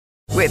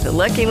With the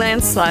Lucky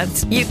Land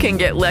Slots, you can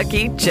get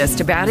lucky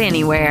just about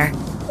anywhere.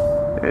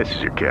 This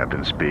is your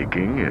captain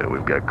speaking.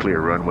 We've got clear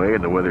runway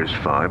and the weather's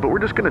fine, but we're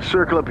just going to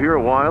circle up here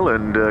a while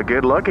and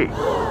get lucky.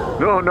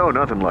 No,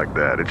 nothing like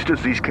that. It's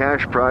just these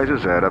cash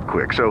prizes add up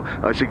quick. So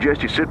I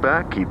suggest you sit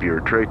back, keep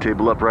your tray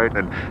table upright,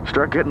 and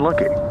start getting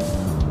lucky.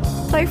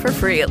 Play for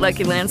free at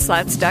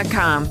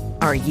LuckyLandSlots.com.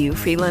 Are you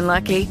feeling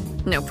lucky?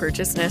 No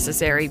purchase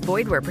necessary.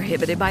 Void where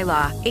prohibited by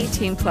law.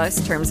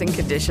 18+ terms and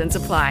conditions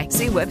apply.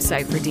 See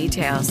website for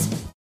details.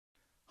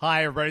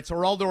 Hi, everybody. It's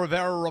Geraldo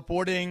Rivera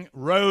reporting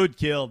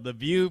Roadkill, the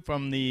view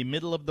from the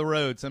middle of the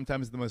road,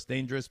 sometimes the most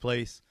dangerous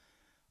place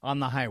on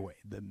the highway.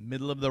 The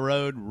middle of the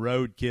road,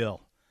 roadkill.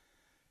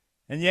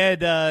 And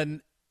yet,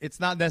 it's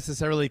not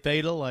necessarily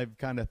fatal. I've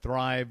kind of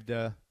thrived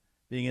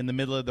being in the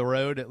middle of the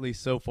road, at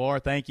least so far.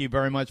 Thank you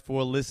very much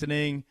for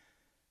listening.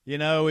 You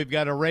know, we've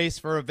got a race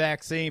for a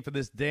vaccine for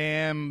this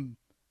damn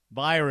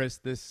virus,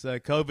 this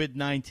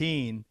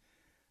COVID-19.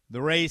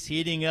 The race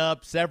heating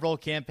up, several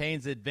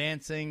campaigns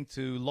advancing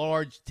to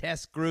large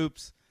test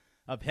groups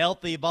of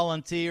healthy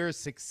volunteers.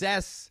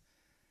 Success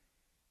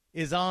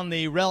is on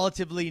the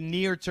relatively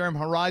near-term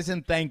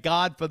horizon. Thank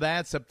God for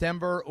that.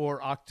 September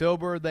or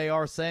October, they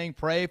are saying.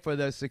 Pray for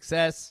the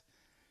success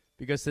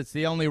because it's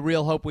the only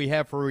real hope we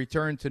have for a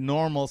return to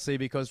normalcy,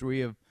 because we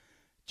have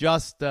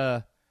just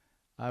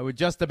we're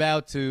just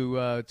about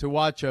to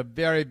watch a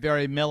very,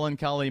 very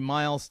melancholy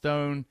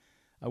milestone.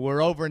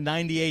 We're over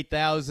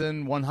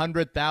 98,000,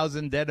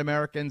 100,000 dead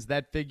Americans.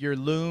 That figure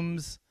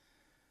looms.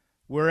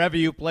 Wherever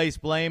you place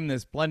blame,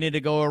 there's plenty to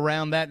go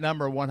around that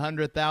number.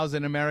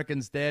 100,000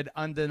 Americans dead.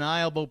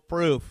 Undeniable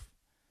proof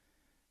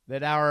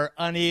that our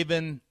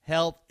uneven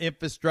health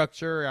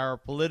infrastructure, our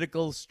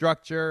political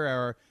structure,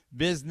 our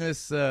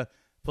business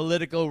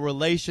political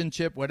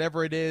relationship,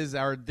 whatever it is,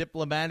 our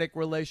diplomatic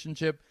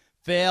relationship,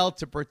 failed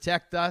to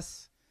protect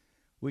us.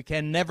 We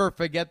can never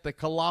forget the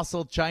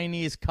colossal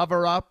Chinese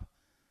cover-up.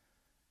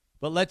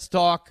 But let's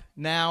talk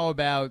now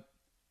about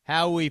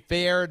how we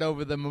fared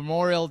over the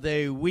Memorial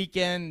Day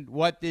weekend.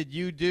 What did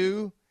you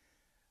do?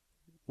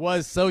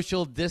 Was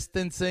social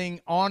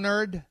distancing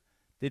honored?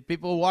 Did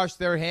people wash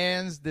their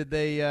hands? Did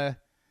they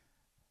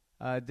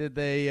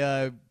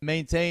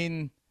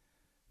maintain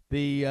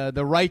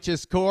the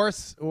righteous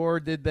course, or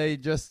did they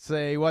just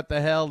say, "What the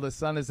hell? The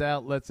sun is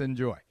out. Let's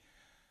enjoy"?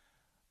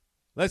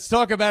 Let's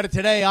talk about it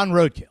today on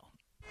Roadkill.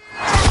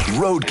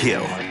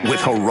 Roadkill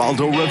with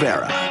Geraldo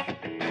Rivera.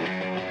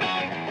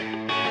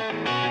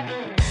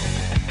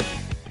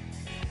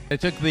 I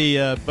took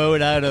the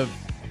boat out of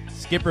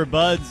Skipper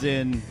Bud's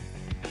in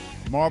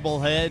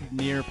Marblehead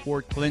near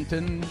Port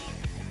Clinton,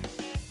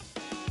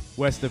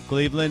 west of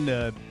Cleveland.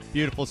 A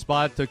beautiful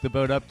spot. Took the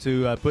boat up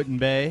to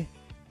Put-in-Bay,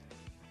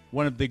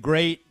 one of the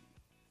great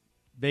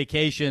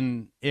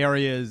vacation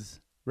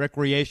areas,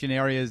 recreation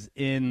areas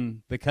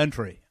in the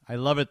country. I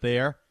love it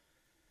there.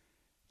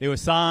 There were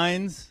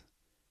signs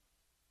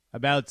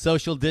about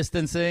social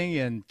distancing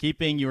and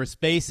keeping your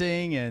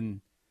spacing,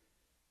 and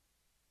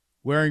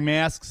wearing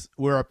masks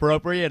were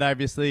appropriate.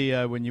 Obviously,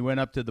 when you went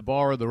up to the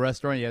bar or the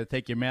restaurant, you had to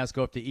take your mask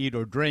off to eat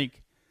or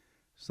drink.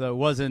 So it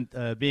wasn't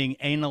being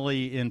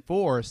anally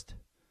enforced.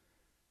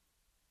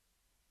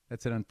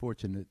 That's an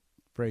unfortunate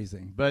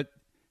phrasing. But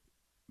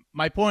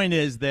my point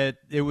is that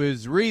it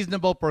was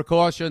reasonable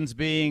precautions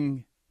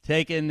being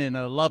taken in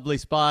a lovely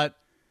spot.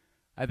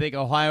 I think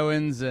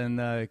Ohioans and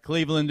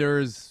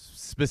Clevelanders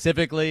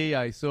specifically,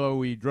 I saw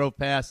we drove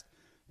past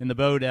in the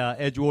boat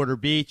Edgewater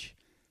Beach.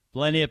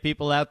 Plenty of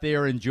people out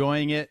there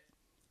enjoying it.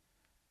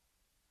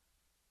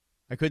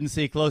 I couldn't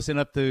see close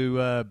enough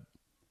to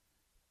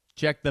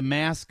check the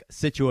mask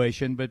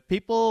situation, but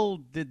people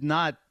did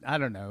not, I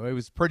don't know, it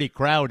was pretty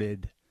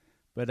crowded,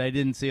 but I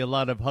didn't see a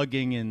lot of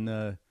hugging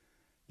and,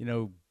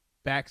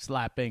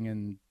 backslapping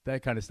and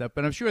that kind of stuff.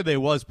 But I'm sure there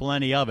was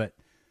plenty of it.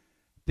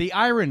 The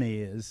irony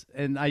is,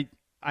 and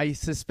I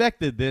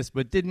suspected this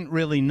but didn't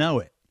really know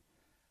it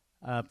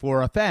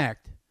for a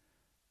fact,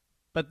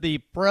 but the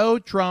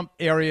pro-Trump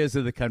areas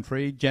of the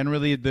country,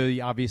 generally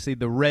obviously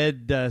the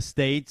red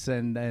states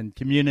and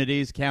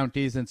communities,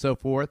 counties, and so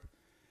forth,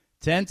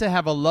 tend to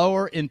have a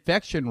lower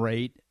infection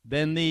rate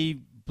than the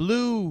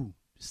blue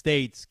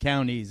states,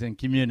 counties, and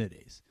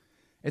communities.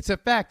 It's a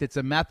fact. It's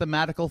a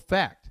mathematical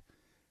fact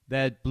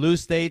that blue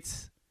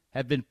states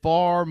have been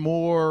far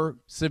more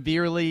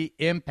severely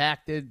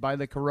impacted by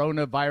the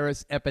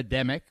coronavirus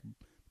epidemic,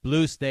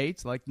 blue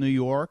states like New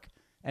York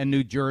and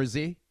New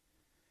Jersey,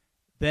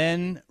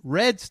 than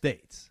red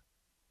states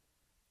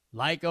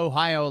like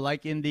Ohio,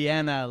 like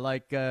Indiana,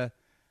 like the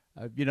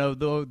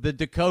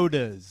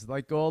Dakotas,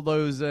 like all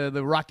those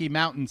the Rocky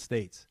Mountain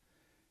states.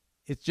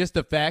 It's just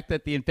a fact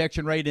that the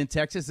infection rate in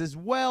Texas is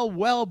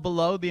well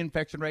below the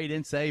infection rate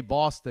in, say,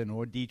 Boston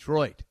or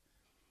Detroit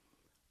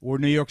or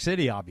New York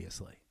City,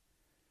 obviously.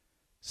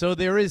 So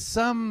there is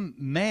some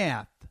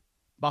math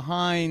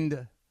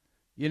behind,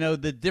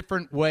 the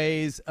different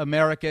ways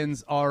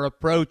Americans are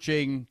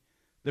approaching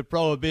the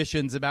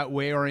prohibitions about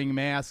wearing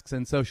masks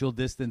and social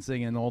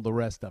distancing and all the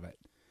rest of it.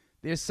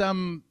 There's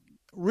some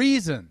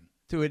reason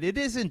to it. It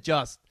isn't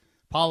just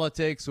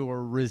politics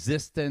or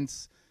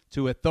resistance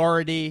to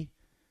authority.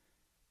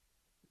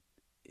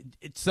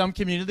 Some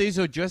communities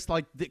are just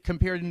like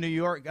compared to New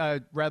York,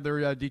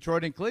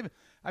 Detroit and Cleveland.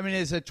 I mean,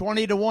 there's a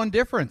 20-1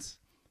 difference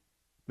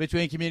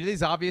between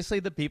communities. Obviously,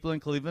 the people in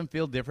Cleveland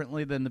feel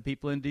differently than the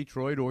people in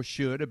Detroit, or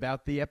should,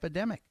 about the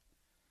epidemic.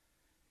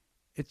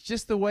 It's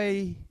just the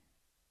way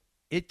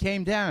it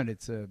came down.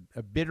 It's a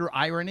bitter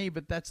irony,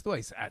 but that's the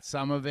way.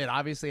 Some of it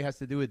obviously has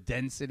to do with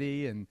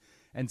density and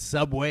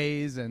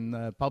subways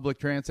and public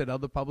transit,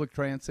 other public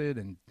transit,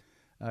 and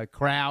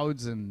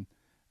crowds, and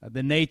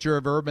the nature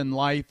of urban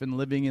life and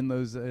living in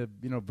those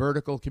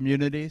vertical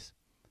communities.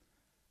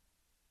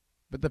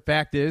 But the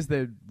fact is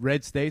that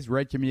red states,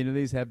 red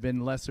communities have been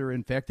lesser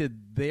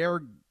infected.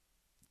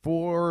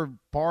 Therefore,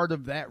 part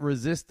of that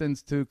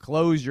resistance to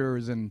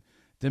closures and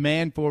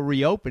demand for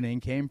reopening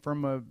came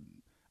from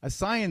a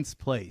science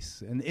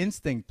place, an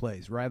instinct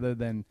place, rather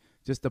than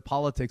just a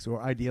politics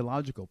or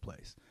ideological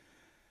place.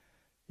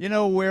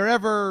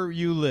 Wherever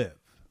you live,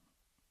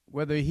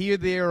 whether here,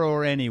 there,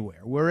 or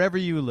anywhere, wherever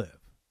you live,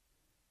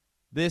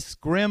 this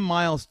grim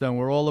milestone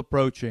we're all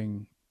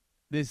approaching,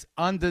 this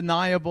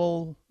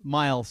undeniable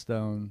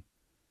milestone,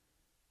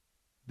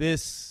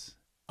 this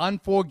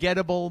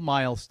unforgettable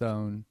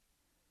milestone,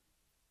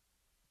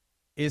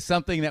 is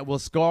something that will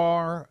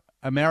scar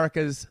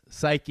America's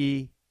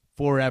psyche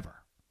forever.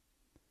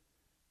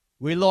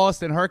 We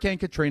lost in Hurricane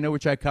Katrina,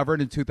 which I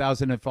covered in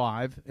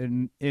 2005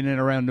 in and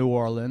around New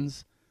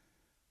Orleans,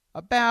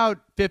 about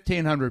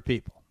 1,500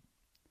 people.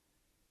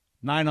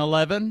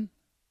 9/11,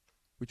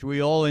 which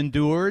we all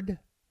endured,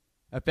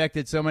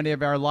 affected so many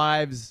of our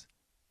lives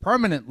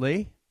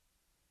permanently,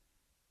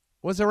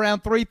 was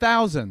around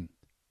 3,000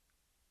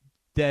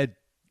 dead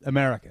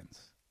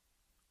Americans,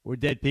 or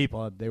dead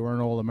people. They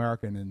weren't all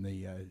American in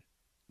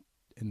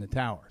the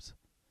towers.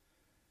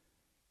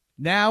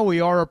 Now we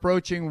are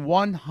approaching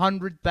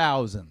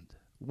 100,000.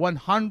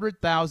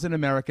 100,000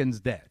 Americans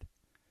dead.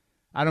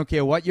 I don't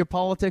care what your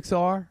politics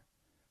are.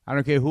 I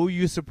don't care who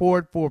you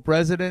support for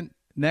president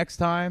next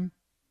time.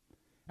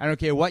 I don't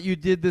care what you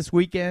did this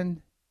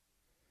weekend.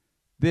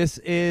 This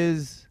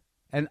is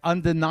an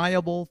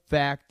undeniable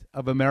fact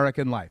of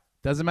American life.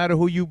 Doesn't matter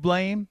who you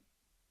blame.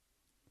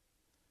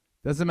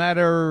 Doesn't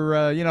matter,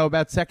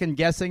 about second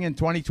guessing and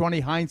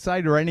 20/20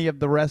 hindsight or any of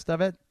the rest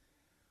of it.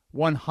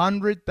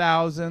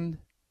 100,000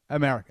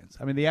 Americans.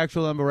 I mean, the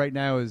actual number right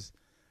now is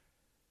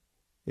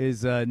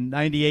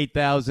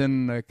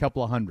 98,000, a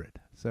couple of hundred.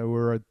 So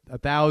we're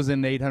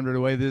 1,800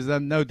 away. There's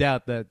no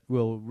doubt that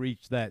we'll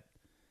reach that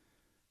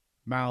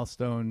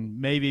milestone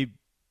maybe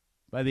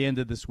by the end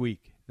of this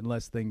week,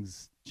 unless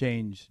things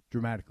change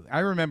dramatically. I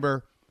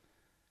remember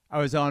I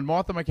was on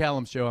Martha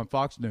McCallum's show on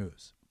Fox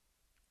News,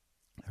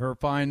 her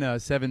fine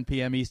 7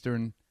 p.m.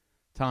 Eastern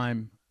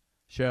time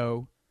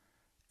show,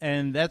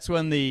 and that's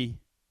when the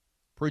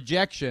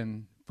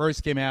projection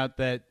first came out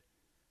that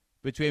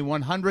between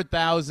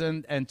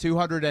 100,000 and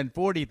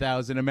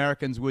 240,000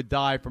 Americans would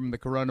die from the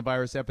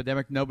coronavirus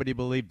epidemic. Nobody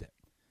believed it.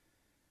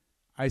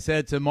 I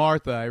said to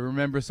Martha, I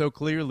remember so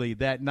clearly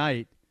that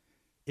night,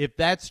 if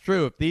that's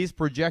true, if these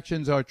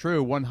projections are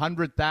true,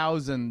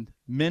 100,000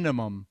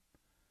 minimum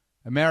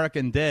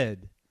American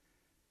dead,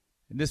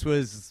 and this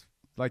was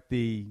like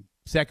the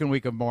second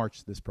week of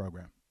March, this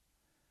program.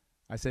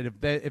 I said,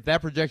 if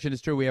that projection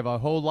is true, we have a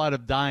whole lot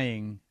of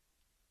dying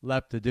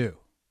left to do.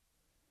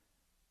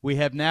 We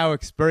have now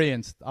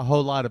experienced a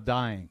whole lot of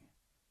dying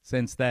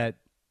since that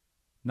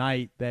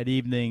night, that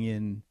evening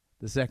in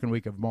the second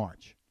week of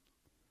March.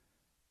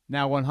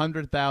 Now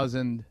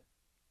 100,000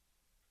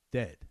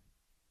 dead.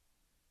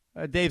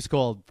 Dave's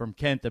called from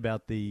Kent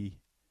about the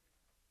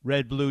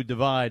red-blue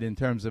divide in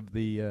terms of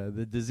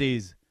the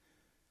disease.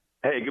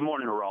 Hey, good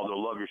morning, Geraldo.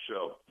 Love your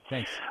show.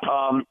 Thanks.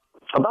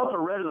 About the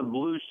red and the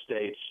blue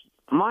states,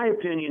 my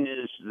opinion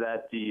is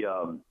that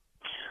the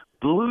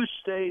blue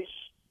states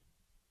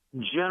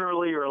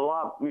generally are a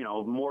lot,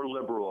 more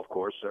liberal, of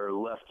course. They're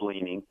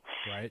left-leaning.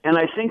 Right. And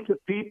I think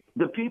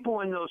the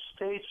people in those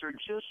states are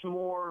just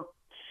more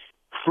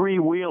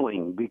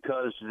freewheeling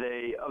because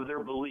of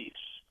their beliefs.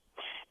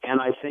 And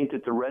I think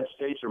that the red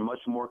states are much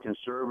more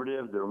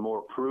conservative. They're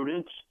more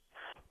prudent.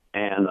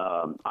 And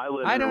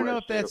I don't know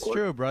if that's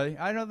true, brother.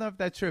 I don't know if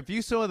that's true. If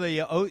you saw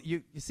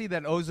you see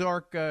that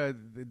Ozark,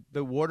 the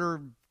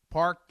water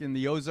park in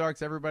the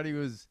Ozarks, everybody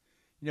was,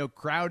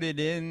 crowded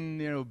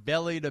in,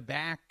 belly to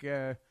back.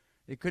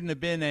 It couldn't have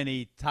been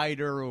any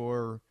tighter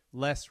or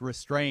less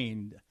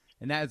restrained.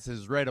 And that's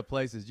as red a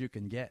place as you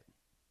can get.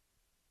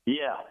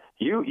 Yeah,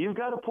 you've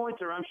got a point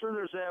there. I'm sure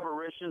there's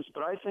aberrations,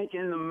 but I think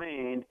in the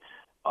main,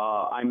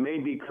 I may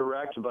be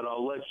correct, but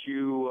I'll let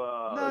you.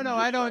 No,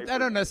 I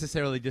don't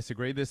necessarily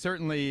disagree. There's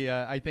certainly,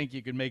 I think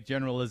you can make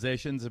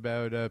generalizations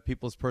about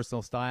people's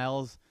personal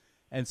styles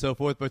and so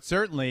forth. But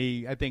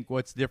certainly, I think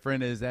what's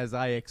different is, as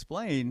I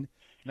explained,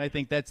 and I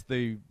think that's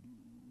the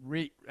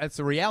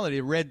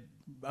reality.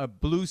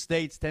 Blue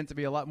states tend to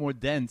be a lot more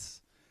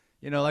dense.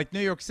 Like New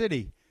York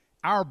City,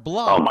 our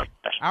block,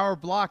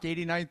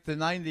 89th to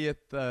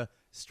 90th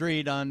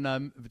street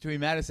on between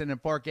Madison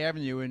and Park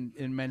Avenue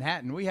in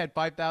Manhattan. We had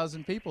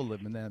 5,000 people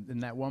living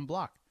in that one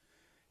block.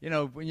 You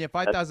know, when you have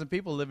 5,000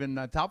 people living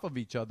on top of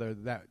each other,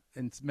 that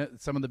in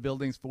some of the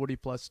buildings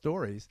 40-plus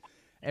stories,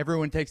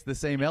 everyone takes the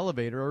same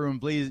elevator.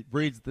 Everyone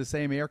breathes the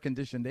same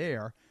air-conditioned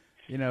air.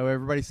 You know,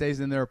 everybody stays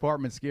in their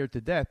apartment scared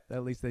to death.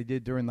 At least they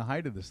did during the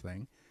height of this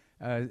thing.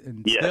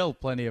 And still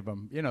plenty of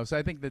them. You know, so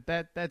I think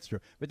that's true.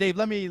 But, Dave,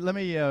 let me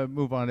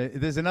move on.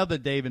 There's another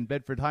Dave in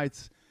Bedford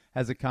Heights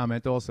has a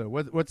comment also.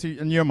 What's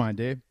in your mind,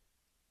 Dave?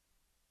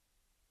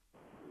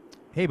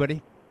 Hey,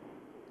 buddy.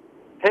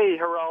 Hey,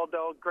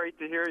 Geraldo. Great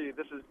to hear you.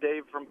 This is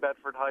Dave from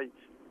Bedford Heights.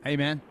 Hey,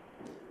 man.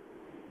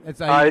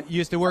 I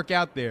used to work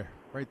out there,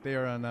 right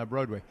there on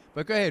Broadway.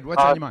 But go ahead.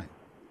 What's on your mind?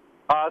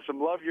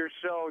 Awesome. Love your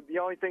show. The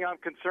only thing I'm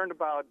concerned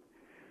about,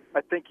 I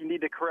think you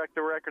need to correct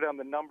the record on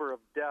the number of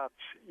deaths.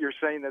 You're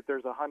saying that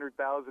there's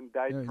 100,000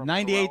 died from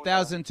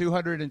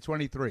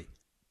 98,223.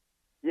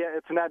 Yeah,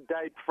 it's not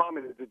died from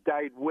it. It's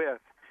died with.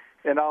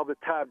 And all the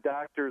top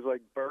doctors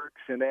like Birx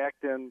and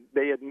Acton,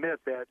 they admit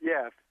that,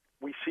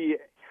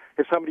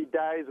 if somebody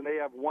dies and they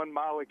have one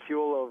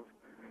molecule of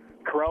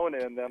corona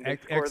in them, they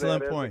score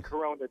excellent that point. as a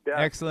corona death.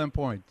 Excellent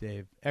point,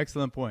 Dave.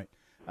 Excellent point.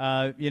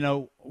 You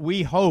know,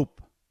 we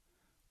hope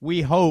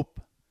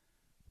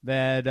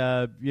that,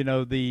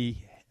 the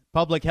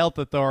public health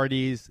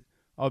authorities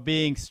are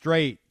being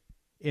straight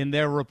in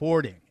their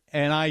reporting.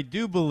 And I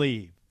do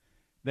believe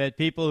that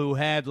people who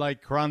had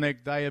like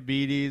chronic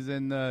diabetes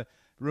and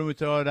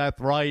rheumatoid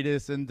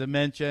arthritis and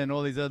dementia and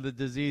all these other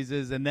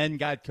diseases and then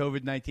got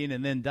COVID-19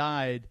 and then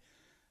died,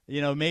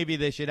 maybe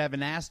they should have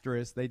an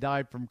asterisk. They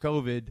died from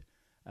COVID.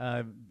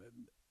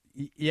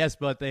 Yes,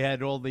 but they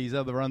had all these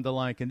other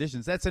underlying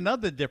conditions. That's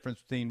another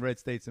difference between red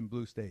states and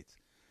blue states.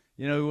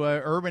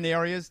 Urban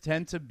areas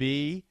tend to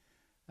be,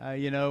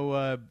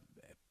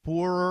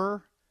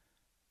 poorer,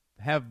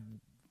 have,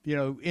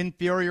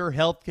 inferior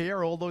health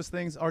care. All those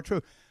things are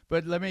true.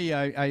 But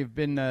I've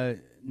been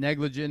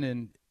negligent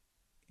in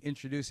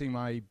introducing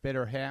my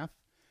better half.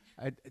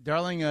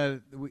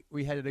 Darling,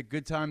 we had a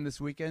good time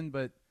this weekend,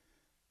 but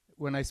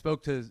when I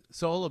spoke to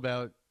Sol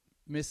about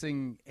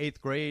missing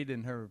 8th grade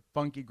and her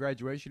funky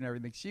graduation and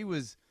everything, she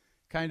was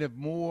kind of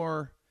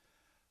more,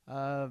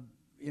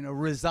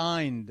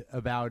 resigned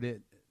about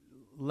it,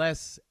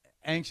 less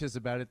anxious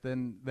about it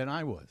than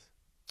I was.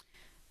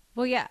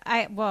 Well, yeah,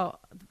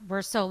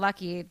 we're so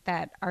lucky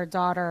that our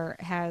daughter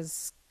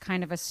has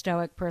kind of a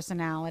stoic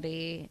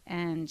personality,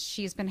 and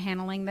she's been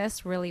handling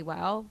this really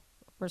well.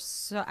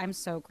 I'm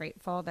so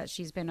grateful that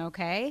she's been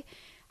okay.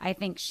 I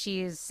think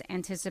she's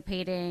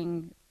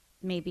anticipating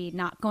maybe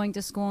not going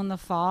to school in the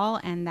fall,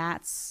 and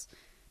that's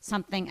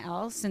something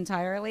else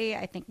entirely.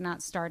 I think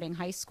not starting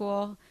high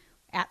school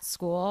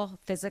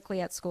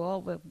physically at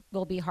school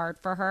will be hard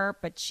for her,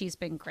 but she's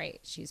been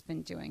great. She's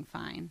been doing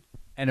fine.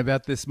 And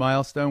about this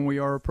milestone we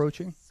are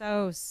approaching?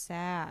 So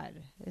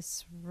sad.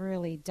 It's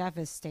really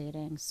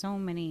devastating. So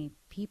many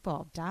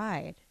people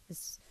died.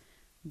 It's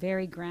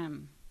very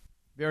grim.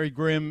 Very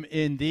grim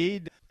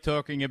indeed.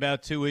 Talking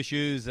about two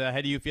issues. How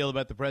do you feel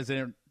about the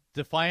president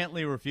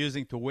defiantly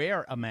refusing to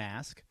wear a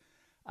mask?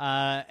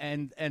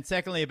 And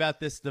secondly, about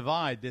this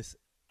divide, this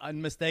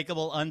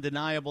unmistakable,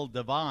 undeniable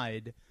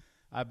divide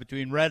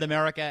between red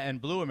America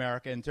and blue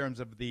America in terms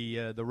of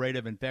the rate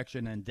of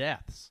infection and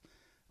deaths.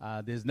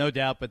 There's no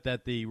doubt but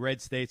that the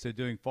red states are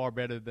doing far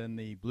better than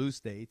the blue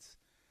states.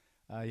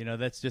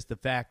 That's just a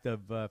fact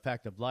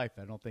of life.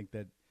 I don't think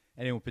that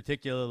anyone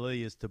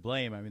particularly is to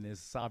blame. I mean,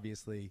 there's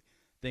obviously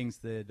things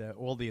that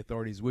all the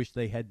authorities wish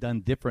they had done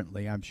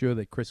differently. I'm sure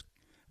that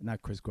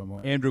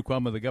Andrew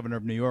Cuomo, the governor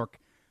of New York,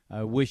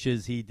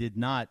 wishes he did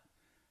not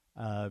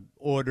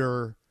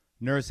order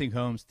nursing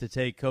homes to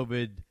take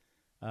COVID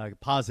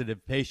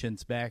positive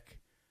patients back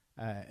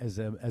as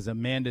a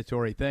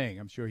mandatory thing.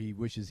 I'm sure he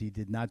wishes he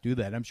did not do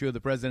that. I'm sure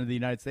the president of the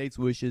United States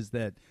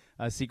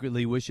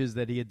secretly wishes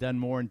that he had done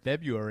more in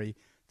February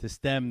to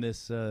stem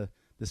this the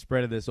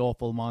spread of this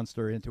awful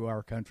monster into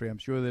our country. I'm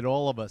sure that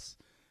all of us,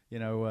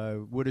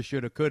 woulda,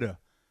 shoulda, coulda.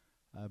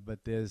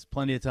 But there's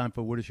plenty of time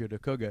for woulda, shoulda,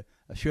 coulda.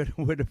 Shoulda,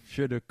 woulda,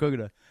 shoulda,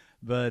 coulda.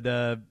 But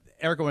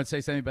Erica wants to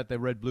say something about the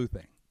red-blue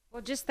thing.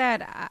 Well, just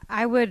that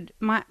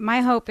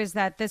my hope is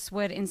that this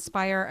would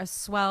inspire a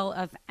swell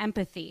of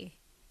empathy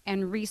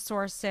and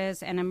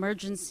resources and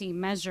emergency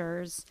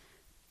measures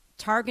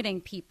targeting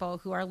people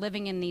who are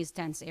living in these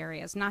dense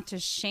areas, not to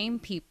shame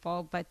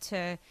people, but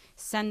to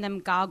send them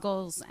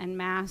goggles and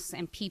masks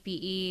and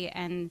PPE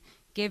and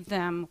give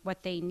them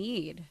what they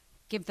need.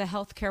 Give the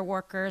healthcare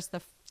workers,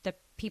 the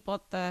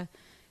people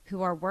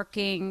who are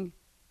working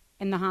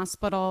in the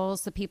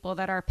hospitals, the people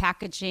that are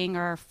packaging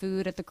our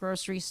food at the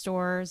grocery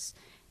stores,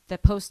 the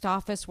post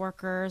office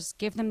workers,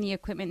 give them the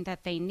equipment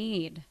that they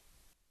need.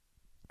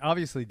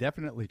 Obviously,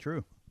 definitely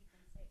true.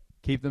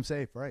 Keep them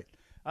safe, right.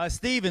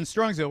 Steve in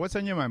Strongsville, what's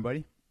on your mind,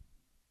 buddy?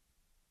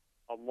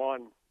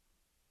 One,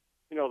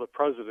 the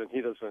president,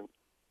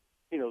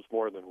 he knows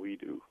more than we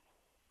do.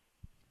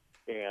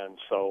 And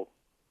so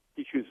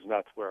he chooses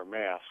not to wear a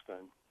mask.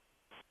 And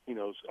he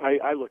knows.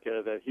 I look at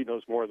it that he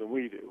knows more than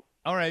we do.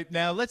 All right,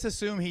 now let's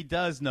assume he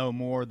does know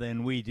more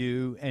than we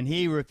do, and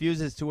he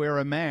refuses to wear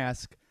a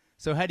mask.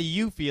 So how do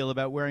you feel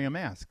about wearing a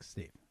mask,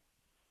 Steve?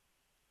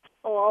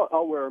 Oh,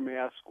 I'll wear a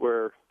mask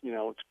where,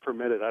 it's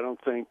permitted. I don't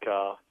think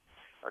our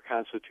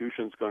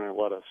Constitution's going to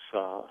let us.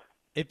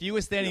 If you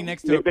were standing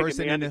next to a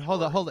person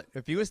hold it.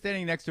 If you were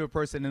standing next to a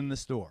person in the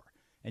store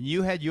and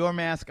you had your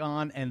mask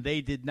on and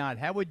they did not,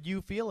 how would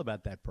you feel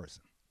about that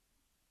person?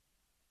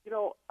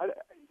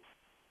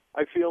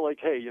 I feel like,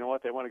 hey, you know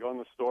what? They want to go in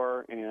the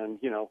store, and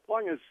as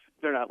long as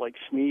they're not like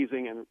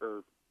sneezing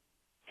or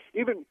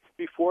even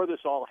before this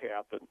all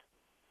happened,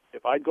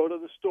 if I'd go to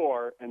the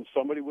store and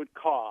somebody would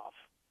cough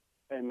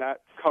and not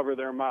cover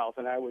their mouth,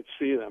 and I would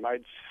see them,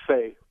 I'd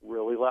say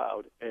really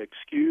loud,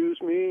 "Excuse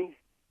me,"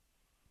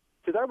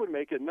 because I would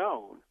make it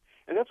known.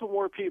 And that's what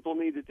more people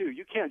need to do.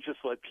 You can't just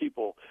let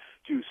people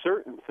do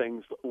certain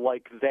things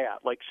like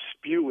that, like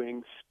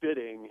spewing,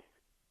 spitting,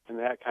 and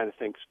that kind of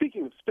thing.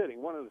 Speaking of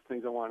spitting, one of the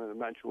things I wanted to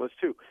mention was,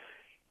 too,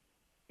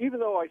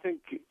 even though I think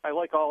I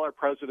like all our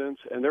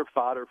presidents and they're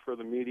fodder for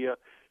the media,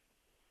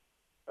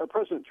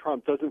 President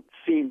Trump doesn't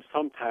seem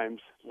sometimes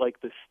like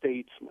the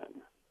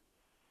statesman.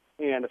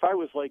 And if I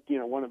was like,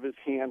 one of his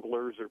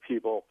handlers or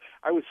people,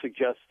 I would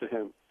suggest to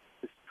him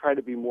to try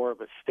to be more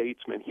of a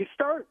statesman. He's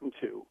starting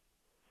to,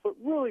 but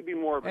really be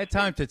more of a At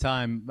time to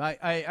time,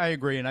 I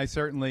agree, and I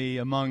certainly,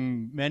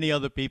 among many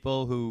other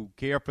people who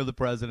care for the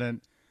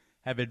president,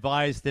 have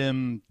advised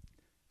him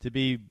to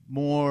be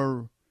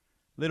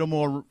little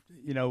more,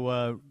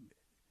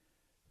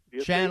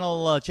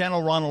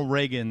 channel Ronald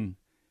Reagan.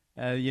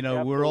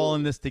 We're all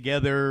in this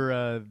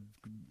together.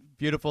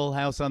 Beautiful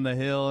house on the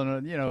hill,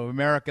 and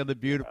America the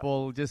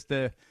beautiful.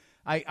 Yeah.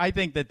 I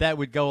think that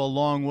would go a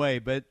long way.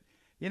 But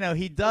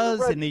he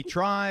does, and he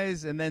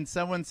tries, and then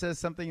someone says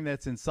something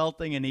that's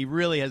insulting, and he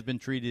really has been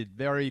treated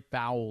very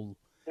foully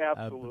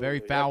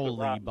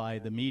by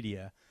the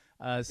media.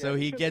 So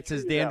he gets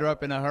his dander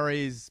up in a hurry.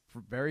 He's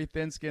very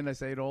thin-skinned. I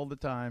say it all the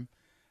time.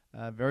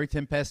 Very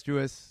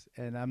tempestuous,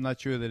 and I'm not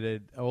sure that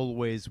it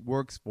always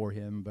works for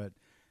him. But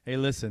hey,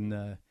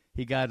 listen,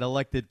 he got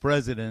elected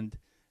president.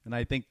 And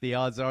I think the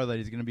odds are that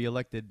he's going to be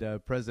elected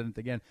president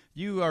again.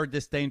 You are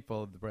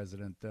disdainful of the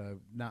president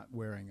not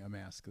wearing a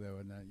mask, though,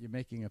 and you're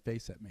making a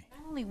face at me.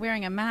 Not only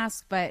wearing a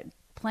mask, but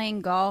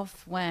playing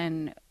golf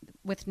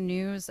with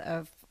news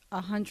of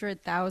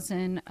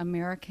 100,000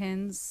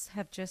 Americans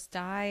have just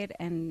died,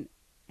 and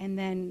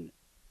then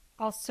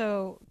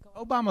also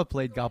Obama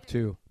played golf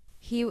too.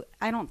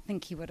 I don't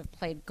think he would have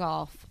played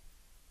golf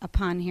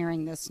upon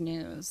hearing this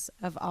news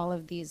of all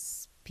of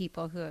these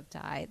people who have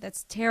died.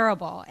 That's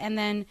terrible. And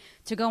then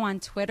to go on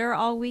Twitter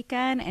all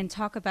weekend and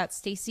talk about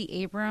Stacey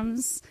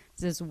Abrams'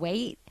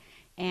 weight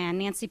and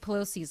Nancy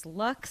Pelosi's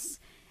looks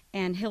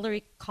and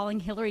calling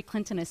Hillary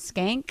Clinton a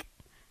skank.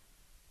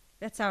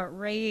 That's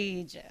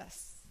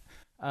outrageous.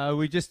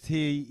 We just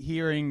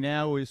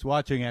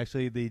watching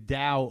actually the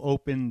Dow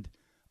opened.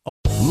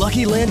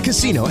 Lucky Land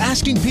Casino,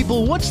 asking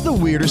people, what's the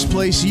weirdest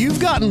place you've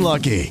gotten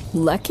lucky?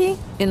 Lucky?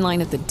 In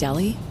line at the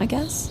deli, I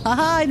guess?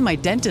 Aha, in my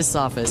dentist's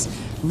office.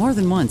 More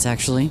than once,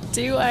 actually.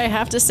 Do I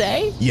have to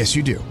say? Yes,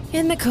 you do.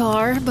 In the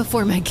car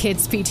before my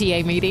kids'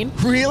 PTA meeting.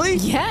 Really?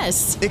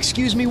 Yes.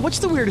 Excuse me, what's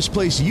the weirdest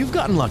place you've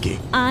gotten lucky?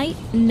 I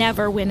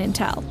never win and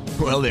tell.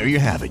 Well, there you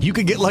have it. You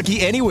can get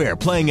lucky anywhere,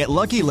 playing at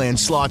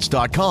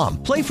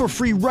LuckyLandSlots.com. Play for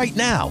free right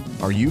now.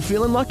 Are you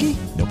feeling lucky?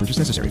 No purchase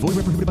necessary. Void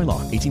where prohibited by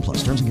law.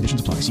 18+. Terms and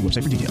conditions apply. See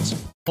website for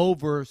details.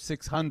 Over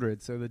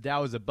 600, so the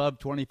Dow is above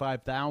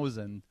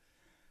 25,000.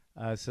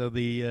 So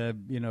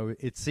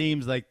it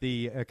seems like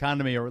the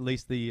economy, or at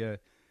least the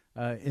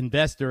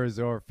investors,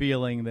 are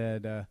feeling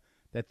that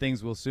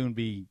things will soon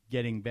be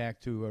getting back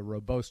to a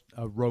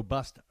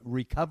robust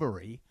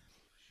recovery.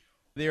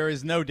 There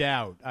is no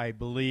doubt, I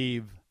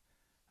believe,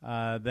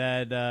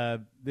 that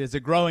there's a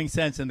growing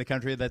sense in the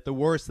country that the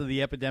worst of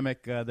the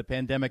epidemic, the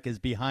pandemic, is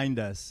behind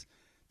us.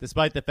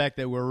 Despite the fact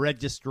that we're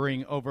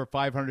registering over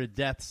 500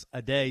 deaths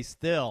a day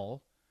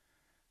still,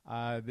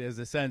 there's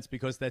a sense,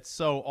 because that's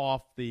so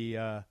off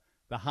the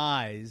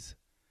highs,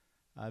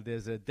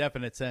 there's a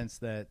definite sense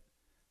that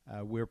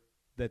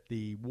that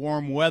the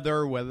warm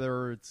weather,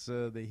 whether it's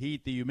the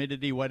heat, the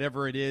humidity,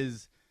 whatever it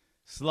is,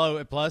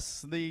 slow,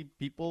 plus the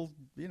people,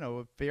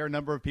 a fair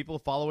number of people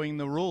following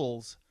the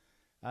rules,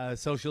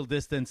 social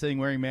distancing,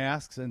 wearing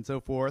masks, and so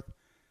forth,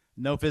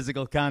 no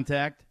physical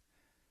contact.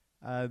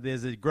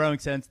 There's a growing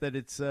sense that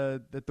it's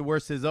that the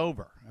worst is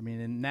over. I mean,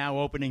 and now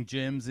opening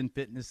gyms and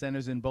fitness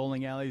centers and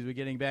bowling alleys, we're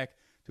getting back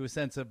to a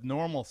sense of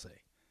normalcy.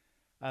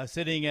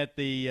 Sitting at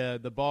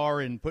the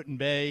bar in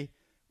Put-in-Bay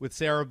with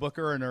Sarah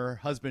Booker and her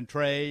husband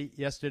Trey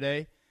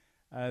yesterday,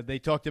 they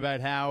talked about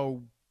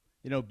how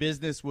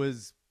business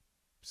was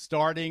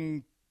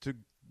starting to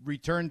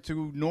return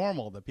to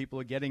normal. That people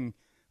are getting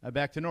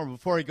back to normal.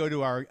 Before we go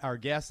to our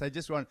guests, I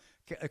just want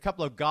a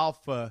couple of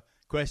golf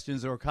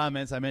questions or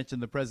comments. I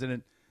mentioned the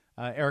president.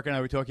 Eric and I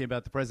were talking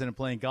about the president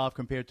playing golf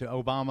compared to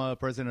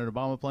President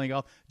Obama playing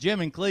golf. Jim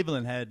in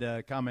Cleveland had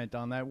a comment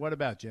on that. What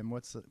about Jim?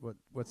 What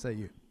say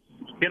you?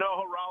 You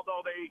know,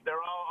 Geraldo, they're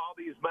all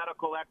these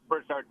medical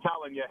experts are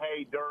telling you,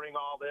 hey, during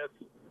all this,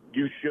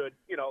 you should,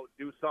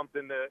 do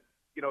something to,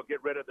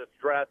 get rid of the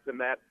stress and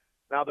that.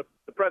 Now, the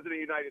President of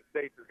the United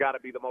States has got to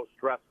be the most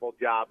stressful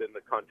job in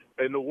the country,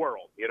 in the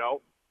world,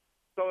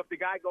 So if the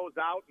guy goes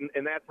out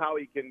and that's how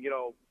he can,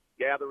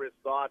 gather his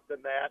thoughts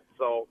and that.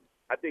 So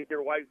I think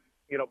your wife's,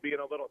 being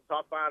a little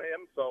tough on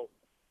him. So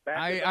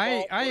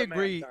I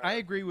agree. I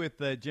agree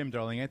with Jim,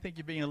 darling. I think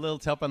you're being a little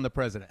tough on the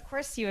president. Of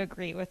course you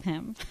agree with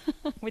him,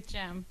 with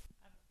Jim.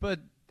 But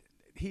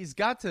he's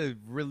got to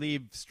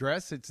relieve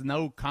stress. It's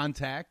no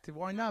contact.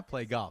 Why not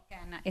play golf?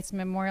 It's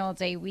Memorial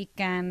Day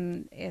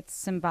weekend. It's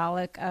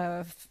symbolic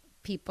of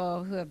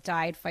people who have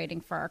died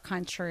fighting for our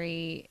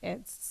country.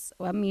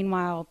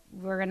 Meanwhile,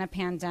 we're in a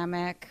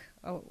pandemic.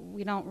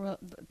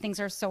 Things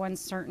are so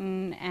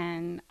uncertain,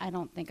 and I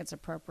don't think it's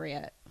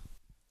appropriate.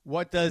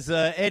 What does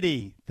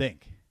Eddie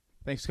think?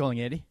 Thanks for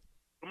calling, Eddie.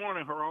 Good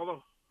morning,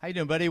 Geraldo. How you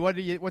doing, buddy?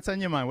 What's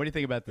on your mind? What do you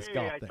think about this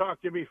golf I thing?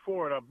 talked to you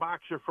before, the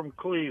boxer from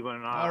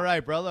Cleveland. All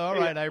right, brother. All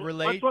right, I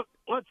relate.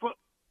 Let's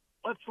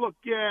look.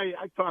 Yeah,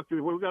 I talked to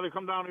you. We've got to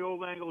come down to the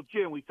old Angle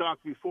Gym. We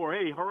talked before.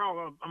 Hey,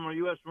 Geraldo, I'm a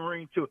U.S.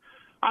 Marine, too.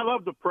 I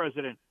love the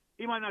president.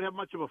 He might not have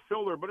much of a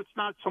filter, but it's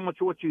not so much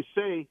what you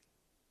say,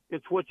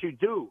 it's what you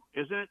do,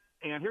 isn't it?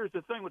 And here's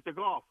the thing with the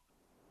golf.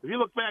 If you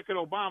look back at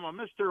Obama,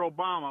 Mr.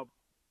 Obama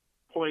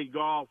played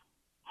golf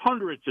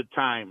hundreds of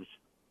times.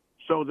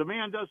 So the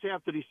man does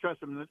have to de-stress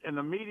him, and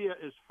the media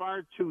is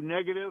far too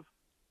negative,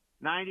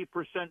 90%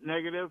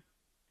 negative.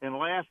 And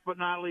last but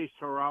not least,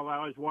 Geraldo, I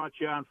always watch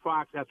you on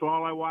Fox. That's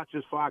all I watch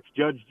is Fox.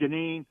 Judge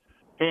Jeanine,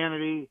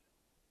 Hannity,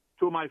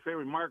 two of my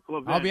favorite, Mark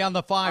Levin. I'll be on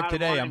the 5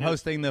 today. I'm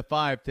hosting the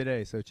 5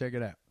 today, so check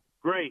it out.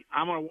 Great.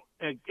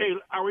 Hey,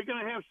 are we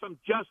going to have some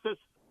justice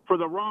for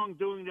the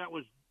wrongdoing that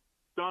was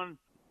done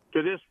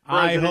to this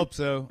president? I hope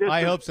so.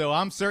 I hope so.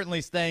 I'm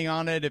certainly staying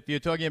on it. If you're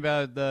talking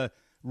about the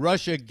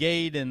Russia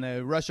Gate and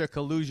the Russia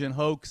collusion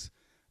hoax,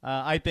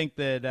 I think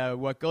that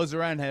what goes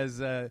around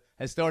has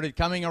started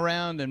coming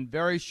around, and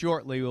very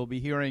shortly we'll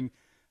be hearing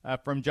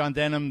from John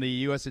Denham, the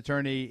U.S.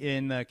 Attorney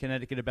in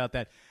Connecticut, about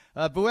that.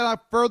 But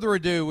without further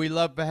ado, we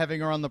love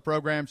having her on the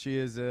program. She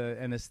is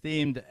an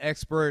esteemed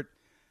expert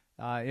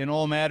in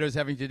all matters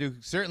having to do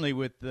certainly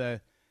with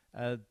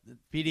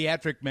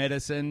pediatric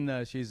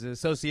medicine. She's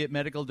Associate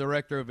Medical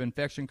Director of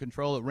Infection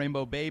Control at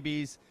Rainbow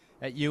Babies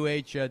at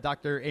UH.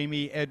 Dr.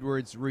 Amy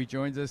Edwards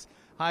rejoins us.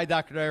 Hi,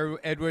 Dr.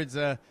 Edwards.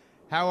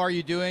 How are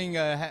you doing?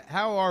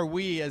 How are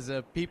we as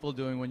a people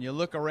doing when you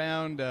look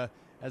around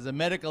as a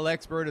medical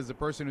expert, as a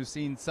person who's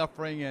seen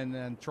suffering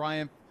and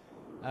triumph?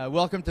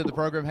 Welcome to the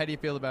program. How do you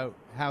feel about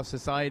how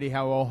society,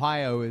 how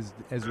Ohio is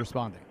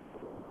responding?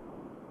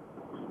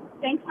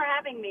 Thanks for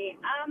having me.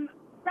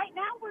 Right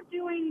now we're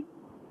doing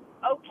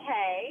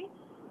okay.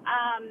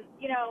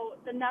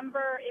 The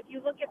number, if you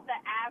look at the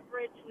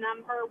average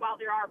number, while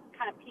there are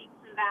kind of peaks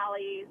and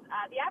valleys,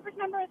 the average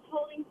number is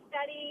holding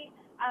steady.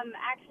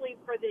 Actually,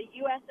 for the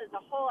U.S. as a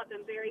whole, I've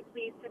been very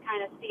pleased to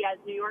kind of see as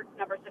New York's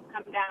numbers have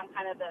come down,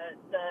 kind of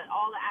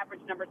all the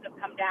average numbers have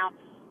come down.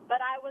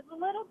 But I was a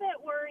little bit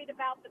worried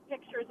about the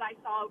pictures I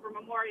saw over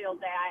Memorial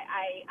Day.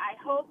 I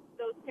hope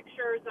those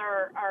pictures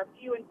are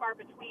few and far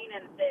between,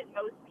 and that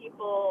most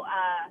people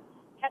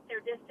kept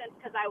their distance,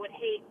 because I would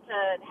hate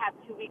to have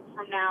 2 weeks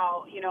from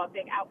now, a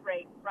big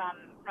outbreak from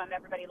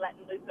everybody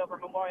letting loose over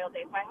Memorial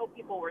Day. So I hope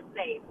people were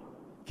safe.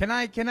 Can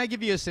I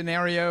give you a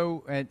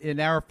scenario in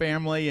our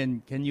family,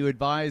 and can you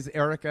advise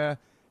Erica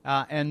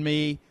and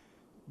me?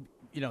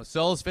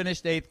 Sol's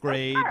finished 8th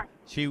grade. Oh,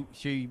 sure.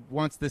 She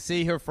wants to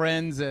see her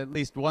friends at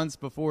least once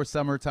before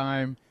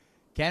summertime.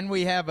 Can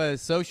we have a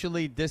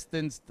socially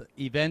distanced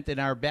event in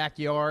our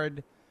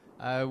backyard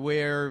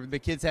where the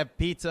kids have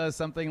pizza,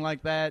 something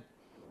like that?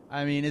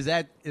 I mean, is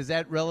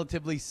that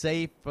relatively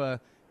safe for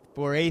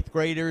 8th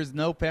graders?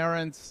 No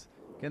parents?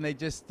 Can they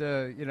just,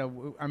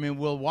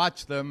 we'll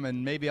watch them,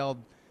 and maybe I'll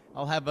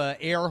have an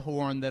air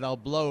horn that I'll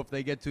blow if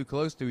they get too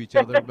close to each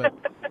other. But,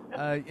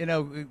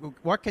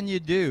 what can you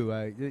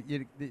do?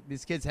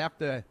 These kids have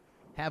to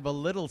have a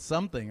little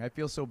something. I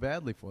feel so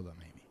badly for them,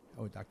 Amy.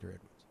 Oh, Dr.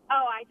 Edwards.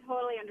 Oh, I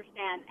totally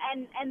understand.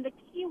 And the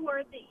key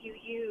word that you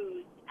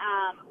used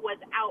was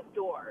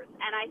outdoors.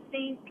 And I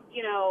think,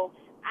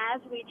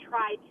 as we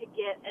try to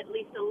get at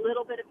least a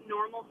little bit of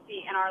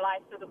normalcy in our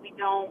lives so that we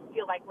don't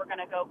feel like we're going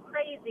to go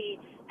crazy,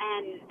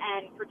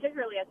 and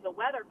particularly as the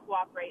weather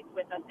cooperates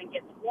with us and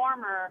gets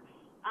warmer,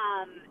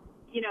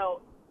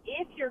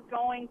 if you're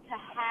going to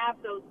have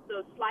those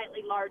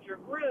slightly larger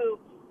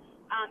groups,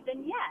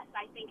 then yes,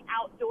 I think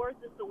outdoors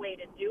is the way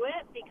to do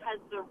it,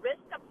 because the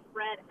risk of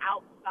spread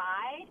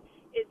outside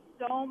is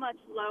so much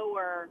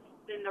lower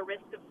than the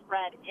risk of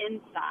spread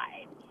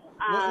inside.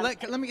 Well,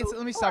 let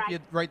me stop you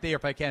right there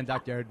if I can,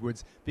 Dr.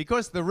 Edwards.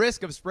 Because the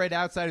risk of spread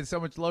outside is so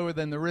much lower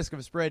than the risk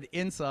of spread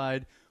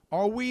inside,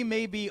 are we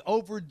maybe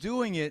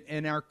overdoing it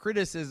in our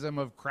criticism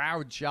of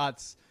crowd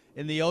shots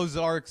in the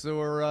Ozarks,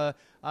 or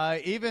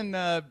even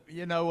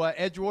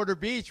Edgewater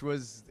Beach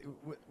was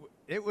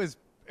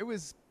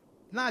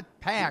not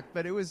packed,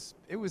 but it was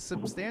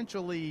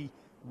substantially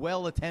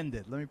well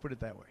attended. Let me put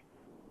it that way.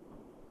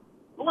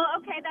 Well,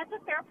 okay, that's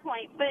a fair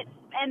point, but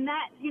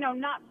that,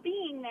 not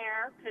being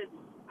there because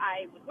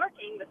I was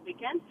working this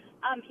weekend,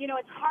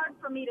 it's hard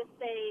for me to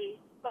say.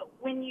 But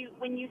when you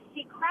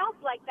see crowds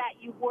like that,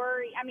 you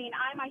worry. I mean,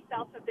 I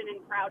myself have been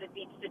in crowded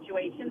beach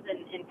situations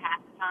in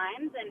past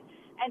times,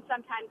 and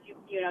sometimes you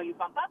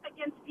bump up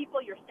against people.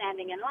 You're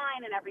standing in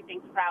line, and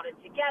everything's crowded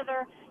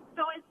together.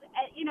 So it's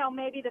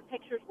maybe the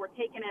pictures were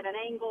taken at an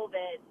angle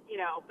that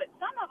but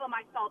some of them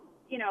I saw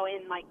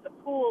in like the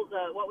pool,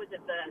 what was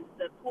it,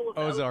 the pool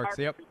of Ozarks,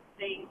 yep.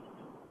 Thing.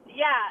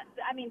 Yeah,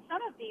 I mean,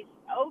 some of these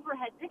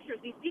overhead pictures,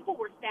 these people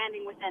were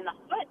standing within a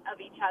foot of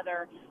each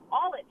other.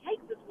 All it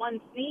takes is one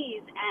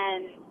sneeze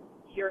and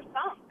you're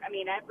sunk. I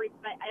mean,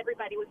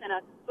 everybody within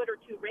a foot or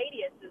two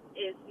radius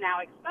is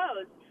now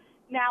exposed.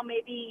 Now,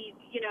 maybe,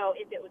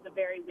 if it was a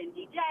very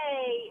windy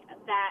day,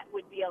 that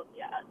would be,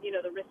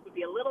 the risk would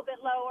be a little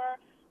bit lower.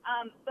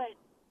 But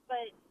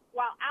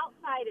while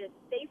outside is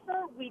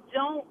safer,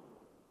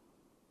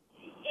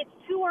 it's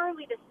too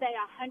early to say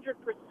 100%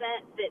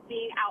 that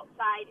being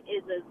outside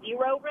is a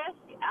zero risk.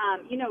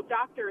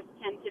 Doctors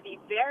tend to be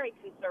very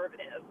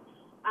conservative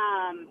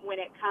when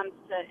it comes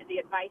to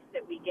the advice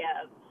that we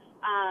give.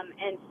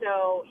 And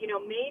so,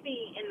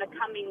 maybe in the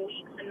coming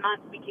weeks and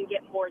months we can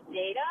get more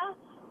data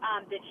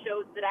that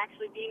shows that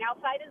actually being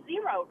outside is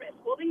zero risk.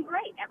 Well, then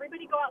great.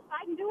 Everybody go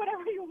outside and do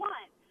whatever you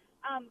want.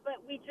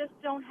 But we just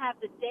don't have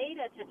the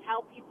data to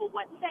tell people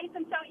what's safe.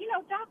 And so,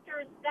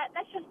 doctors,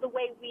 that's just the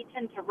way we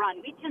tend to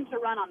run. We tend to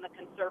run on the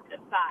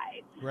conservative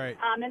side. Right.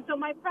 And so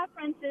my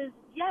preference is,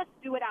 yes,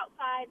 do it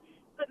outside,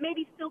 but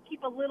maybe still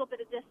keep a little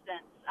bit of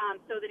distance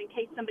so that in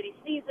case somebody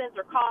sneezes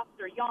or coughs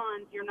or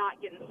yawns, you're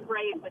not getting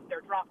sprayed with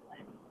their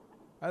droplets.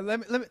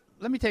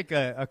 Let me take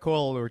a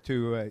call or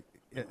two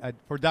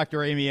for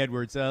Dr. Amy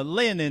Edwards.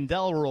 Lynn in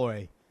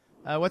Delroy.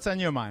 What's on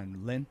your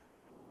mind, Lynn?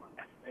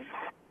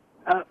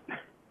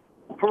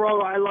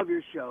 Geraldo, I love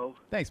your show.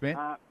 Thanks, man.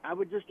 I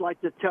would just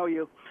like to tell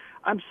you,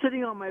 I'm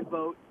sitting on my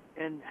boat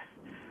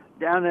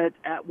down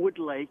at Wood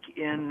Lake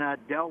in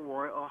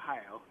Delroy,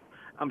 Ohio.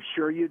 I'm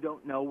sure you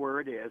don't know where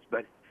it is,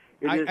 but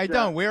I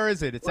don't. Where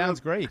is it? It sounds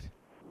great.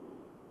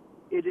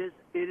 It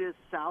is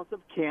south of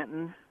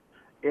Canton.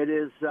 It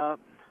is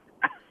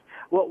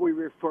what we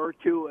refer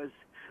to as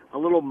a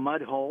little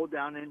mud hole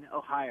down in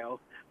Ohio.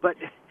 But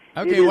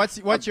okay,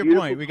 what's your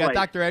point? We got place.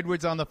 Dr.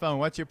 Edwards on the phone.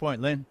 What's your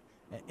point, Lynn?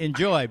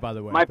 Enjoy, by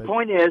the way. My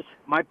point is,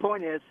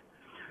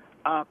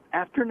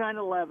 after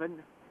 9/11,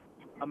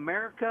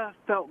 America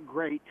felt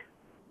great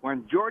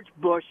when George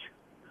Bush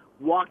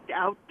walked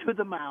out to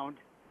the mound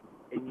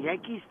in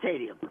Yankee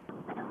Stadium.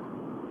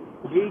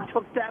 He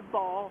took that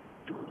ball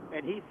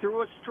and he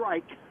threw a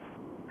strike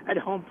at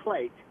home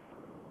plate.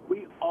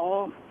 We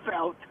all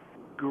felt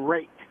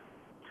great.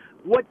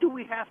 What do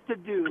we have to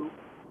do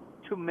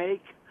to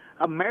make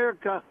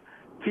America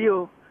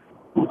feel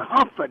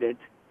confident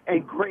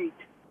and great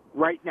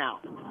right now?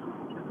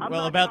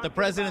 Well, about the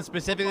president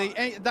specifically,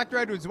 hey, Dr.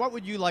 Edwards, what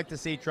would you like to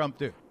see Trump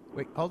do?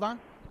 Wait, hold on.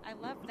 I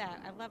love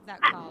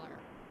that caller.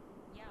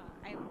 Yeah,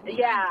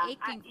 I'm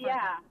aching for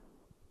that.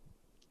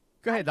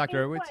 Go ahead,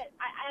 Dr. Edwards.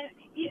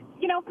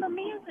 For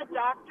me as a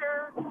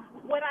doctor,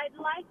 what I'd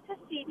like to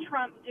see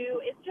Trump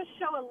do is just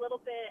show a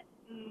little bit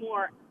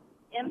more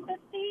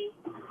empathy.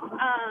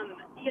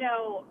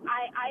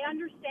 I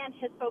understand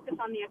his focus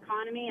on the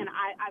economy, and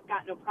I've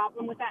got no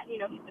problem with that.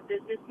 He's a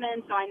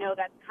businessman, so I know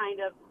that's kind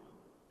of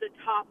the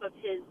top of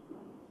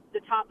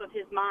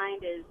his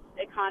mind is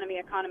economy.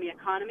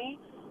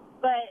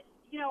 But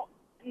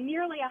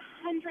nearly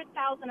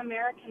 100,000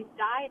 Americans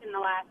died in the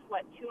last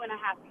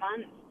 2.5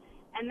 months,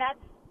 and that's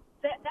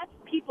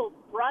people's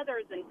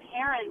brothers and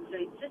parents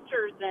and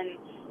sisters and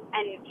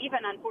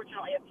even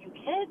unfortunately a few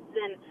kids,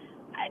 and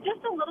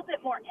just a little bit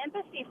more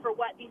empathy for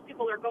what these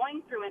people are going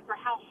through and for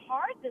how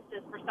hard this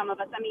is for some of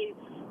us. I mean,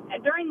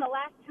 during the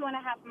last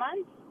 2.5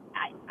 months,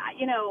 I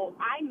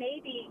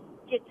maybe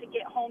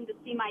get home to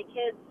see my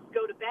kids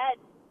go to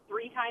bed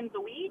 3 times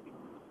a week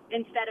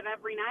instead of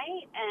every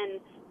night,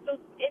 and so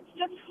it's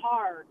just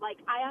hard. Like,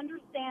 I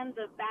understand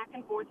the back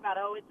and forth about,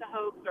 it's a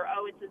hoax, or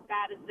it's as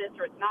bad as this,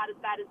 or it's not as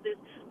bad as this.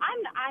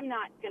 I'm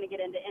not going to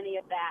get into any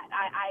of that.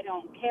 I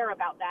don't care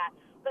about that.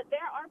 But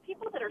there are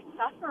people that are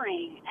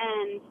suffering,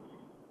 and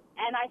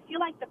I feel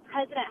like the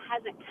president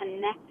hasn't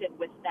connected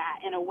with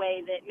that in a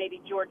way that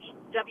maybe George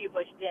W.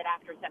 Bush did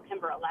after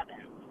September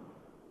 11th.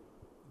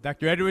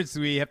 Dr. Edwards,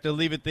 we have to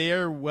leave it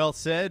there. Well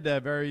said.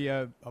 Very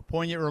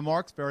poignant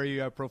remarks,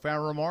 very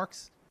profound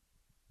remarks.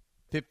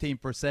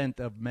 15%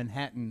 of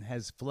Manhattan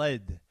has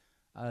fled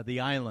the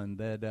island.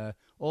 That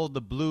all the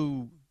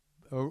blue,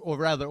 or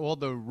rather all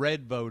the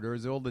red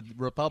voters, all the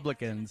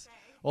Republicans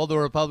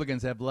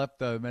have left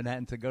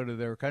Manhattan to go to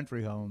their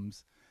country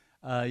homes.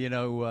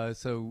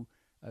 So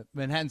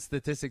Manhattan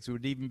statistics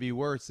would even be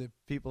worse if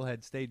people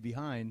had stayed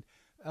behind.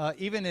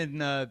 Even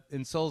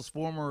in Sol's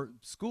former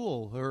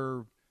school,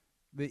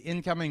 the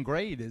incoming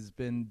grade has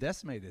been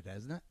decimated,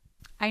 hasn't it?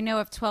 I know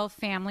of 12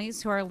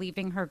 families who are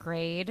leaving her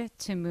grade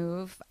to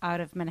move out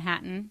of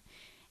Manhattan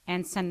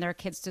and send their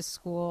kids to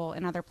school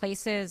in other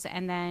places,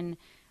 and then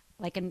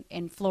like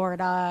in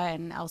Florida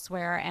and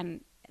elsewhere.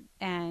 And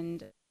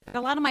and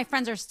a lot of my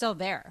friends are still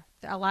there.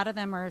 A lot of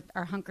them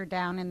are hunkered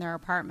down in their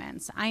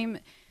apartments. I'm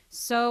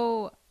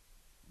so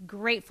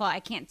grateful. I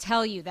can't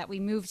tell you that we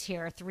moved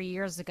here 3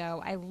 years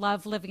ago. I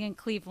love living in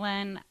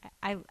Cleveland.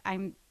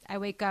 I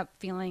wake up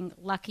feeling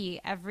lucky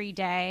every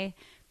day.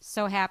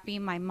 So happy.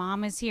 My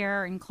mom is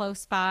here and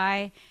close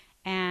by,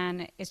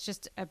 and it's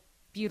just a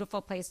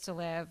beautiful place to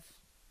live.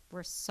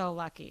 We're so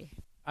lucky.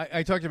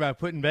 I talked about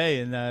Put-in-Bay,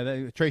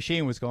 and Trey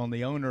Sheen was calling,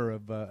 the owner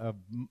of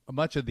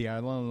much of the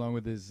island, along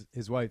with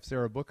his wife,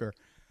 Sarah Booker,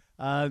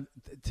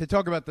 to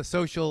talk about the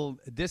social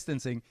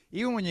distancing.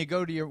 Even when we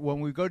go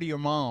to your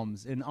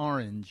mom's in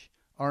Orange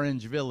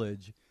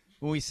Village,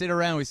 when we sit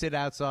around, we sit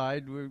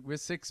outside, we're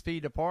 6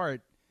 feet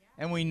apart,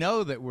 and we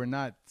know that we're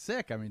not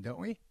sick. I mean, don't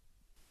we?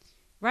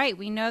 Right.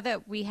 We know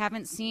that we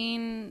haven't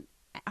seen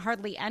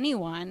hardly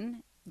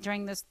anyone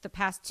during the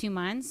past 2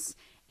 months.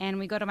 And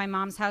we go to my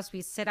mom's house,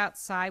 we sit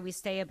outside, we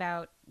stay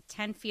about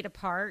 10 feet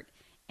apart.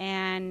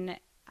 And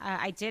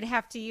I did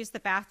have to use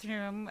the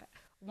bathroom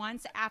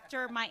once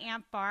after my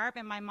Aunt Barb,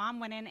 and my mom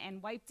went in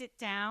and wiped it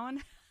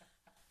down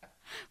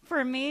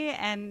for me.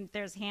 And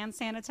there's hand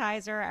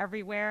sanitizer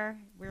everywhere.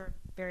 We're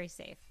very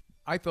safe.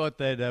 I thought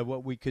that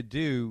what we could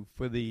do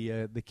for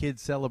the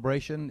kids'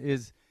 celebration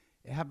is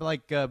have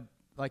like a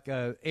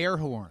air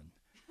horn.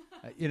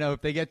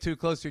 If they get too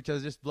close to each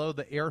other, just blow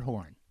the air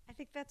horn. I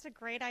think that's a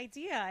great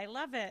idea. I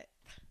love it.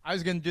 I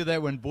was going to do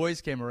that when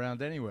boys came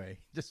around anyway.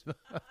 Just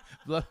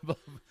blow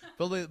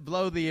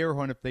the air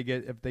horn if they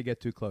get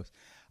too close.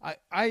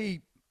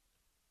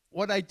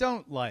 What I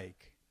don't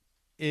like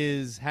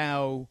is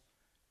how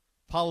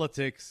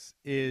politics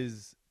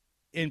is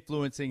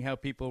influencing how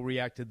people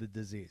react to the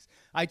disease.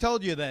 I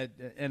told you that,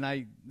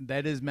 and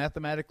that is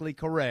mathematically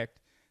correct,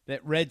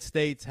 that red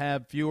states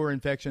have fewer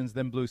infections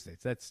than blue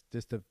states. That's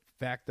just a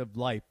fact of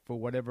life for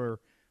whatever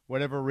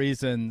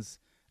reasons.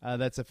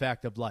 That's a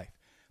fact of life.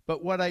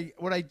 But what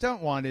I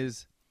don't want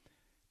is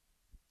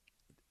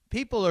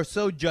people are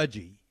so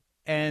judgy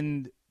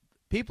and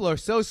people are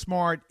so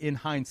smart in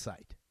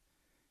hindsight.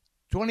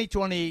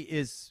 2020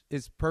 is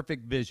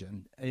perfect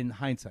vision in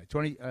hindsight.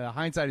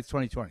 Hindsight is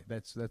 2020.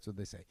 That's what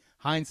they say.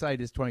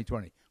 Hindsight is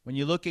 2020. When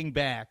you're looking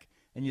back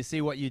and you see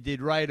what you did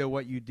right or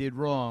what you did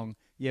wrong,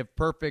 you have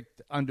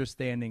perfect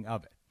understanding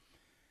of it.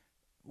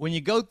 When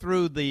you go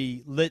through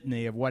the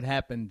litany of what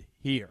happened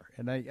here,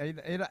 and I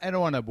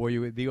don't want to bore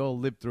you, they all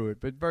lived through it,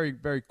 but very,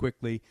 very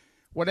quickly,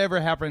 whatever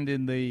happened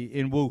in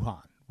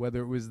Wuhan,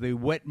 whether it was the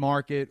wet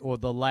market or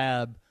the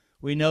lab,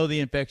 we know the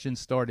infection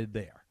started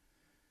there.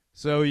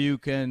 So you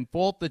can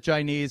fault the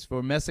Chinese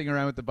for messing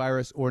around with the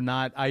virus or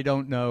not. I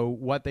don't know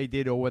what they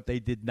did or what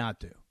they did not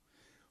do.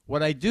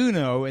 What I do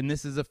know, and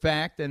this is a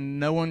fact and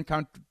no one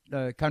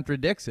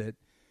contradicts it,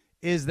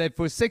 is that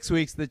for 6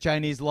 weeks the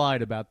Chinese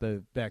lied about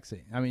the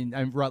vaccine.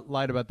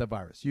 Lied about the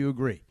virus. You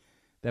agree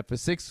that for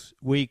 6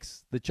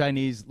 weeks the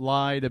Chinese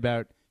lied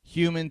about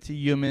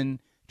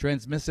human-to-human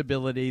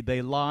transmissibility.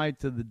 They lied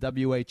to the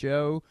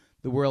WHO,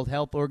 the World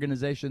Health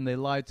Organization. They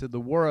lied to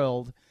the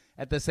world.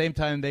 At the same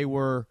time, they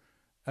were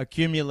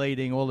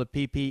accumulating all the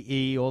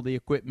PPE, all the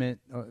equipment,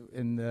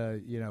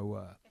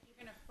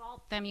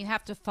 them, you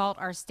have to fault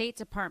our State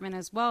Department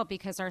as well,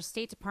 because our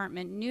State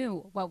Department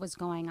knew what was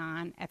going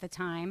on at the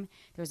time.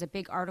 There was a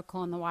big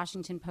article in the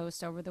Washington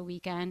Post over the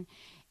weekend.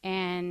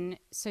 And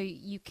so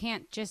you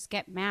can't just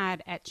get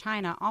mad at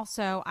China.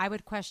 Also, I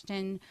would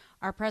question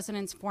our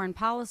president's foreign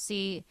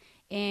policy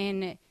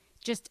in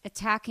just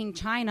attacking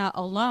China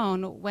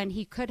alone when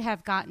he could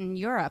have gotten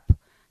Europe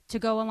to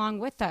go along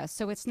with us.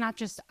 So it's not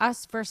just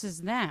us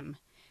versus them.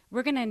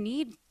 We're going to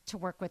need to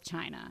work with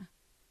China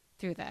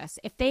through this.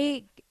 If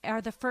they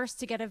are the first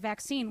to get a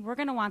vaccine, we're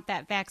going to want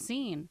that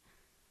vaccine,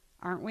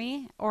 aren't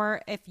we?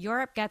 Or if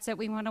Europe gets it,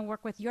 we want to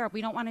work with Europe.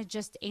 We don't want to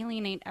just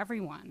alienate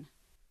everyone.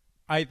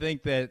 I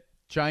think that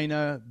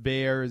China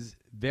bears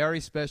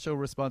very special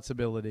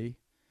responsibility.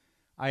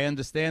 I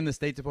understand the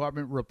State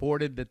Department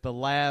reported that the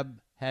lab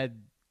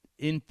had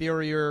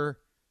inferior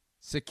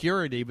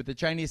security, but the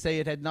Chinese say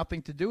it had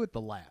nothing to do with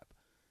the lab.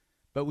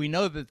 But we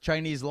know that the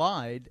Chinese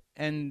lied,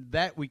 and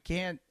that we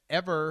can't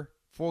ever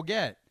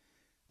forget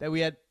that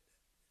we had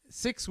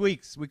 6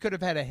 weeks. We could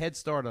have had a head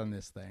start on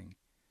this thing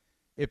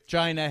if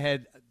China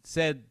had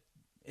said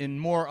in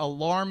more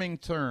alarming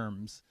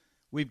terms,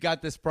 we've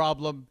got this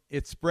problem,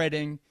 it's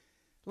spreading.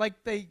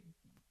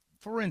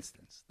 For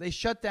instance, they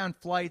shut down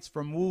flights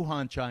from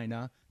Wuhan,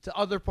 China to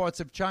other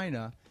parts of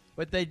China,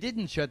 but they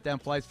didn't shut down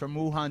flights from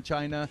Wuhan,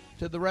 China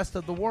to the rest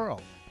of the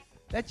world.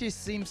 That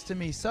just seems to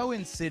me so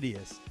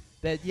insidious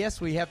that,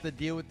 yes, we have to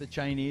deal with the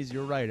Chinese.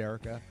 You're right,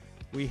 Erica.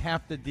 We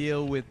have to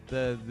deal with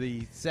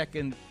the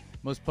second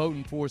most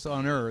potent force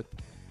on Earth,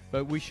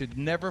 but we should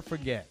never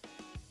forget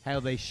how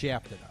they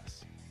shafted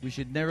us. We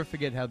should never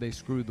forget how they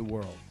screwed the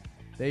world.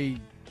 They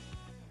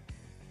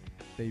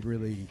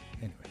really,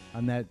 anyway,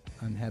 on that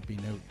unhappy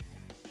note,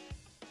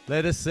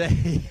 let us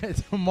say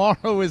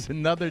tomorrow is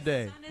another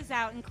day. The sun is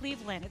out in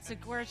Cleveland. It's a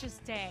gorgeous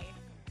day.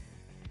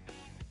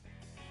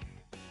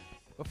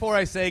 Before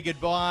I say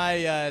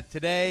goodbye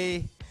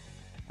today,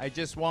 I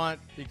just want,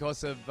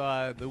 because of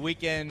the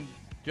weekend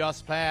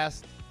just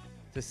passed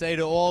to say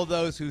to all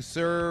those who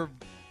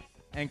served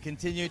and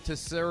continue to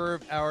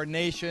serve our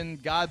nation,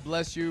 God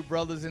bless you,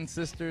 brothers and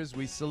sisters.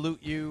 We salute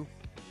you.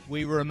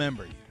 We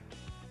remember you.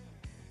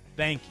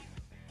 Thank you.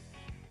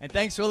 And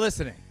thanks for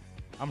listening.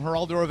 I'm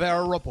Geraldo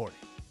Rivera reporting.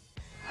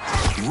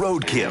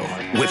 Roadkill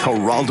with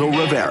Geraldo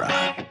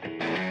Rivera.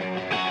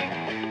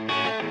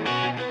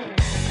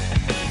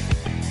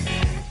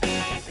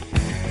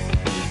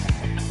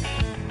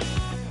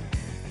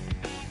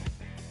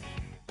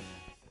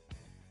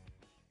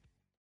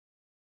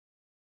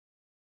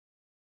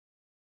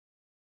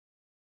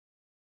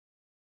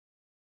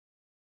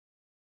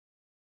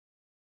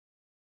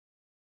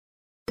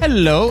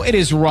 Hello, it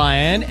is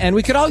Ryan, and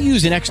we could all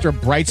use an extra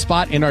bright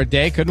spot in our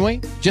day, couldn't we?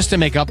 Just to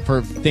make up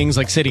for things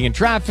like sitting in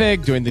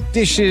traffic, doing the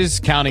dishes,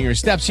 counting your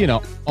steps, you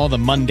know, all the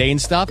mundane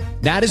stuff.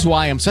 That is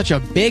why I'm such a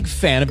big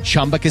fan of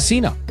Chumba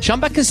Casino.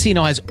 Chumba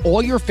Casino has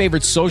all your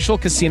favorite social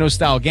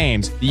casino-style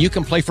games that you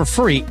can play for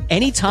free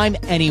anytime,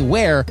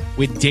 anywhere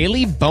with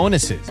daily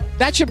bonuses.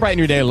 That should brighten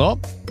your day a little.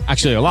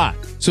 Actually, a lot.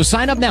 So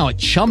sign up now at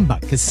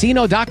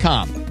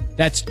ChumbaCasino.com.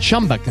 That's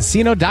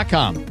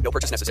ChumbaCasino.com. No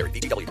purchase necessary.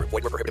 VGW Group.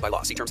 Void where prohibited by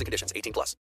law. See terms and conditions. 18+.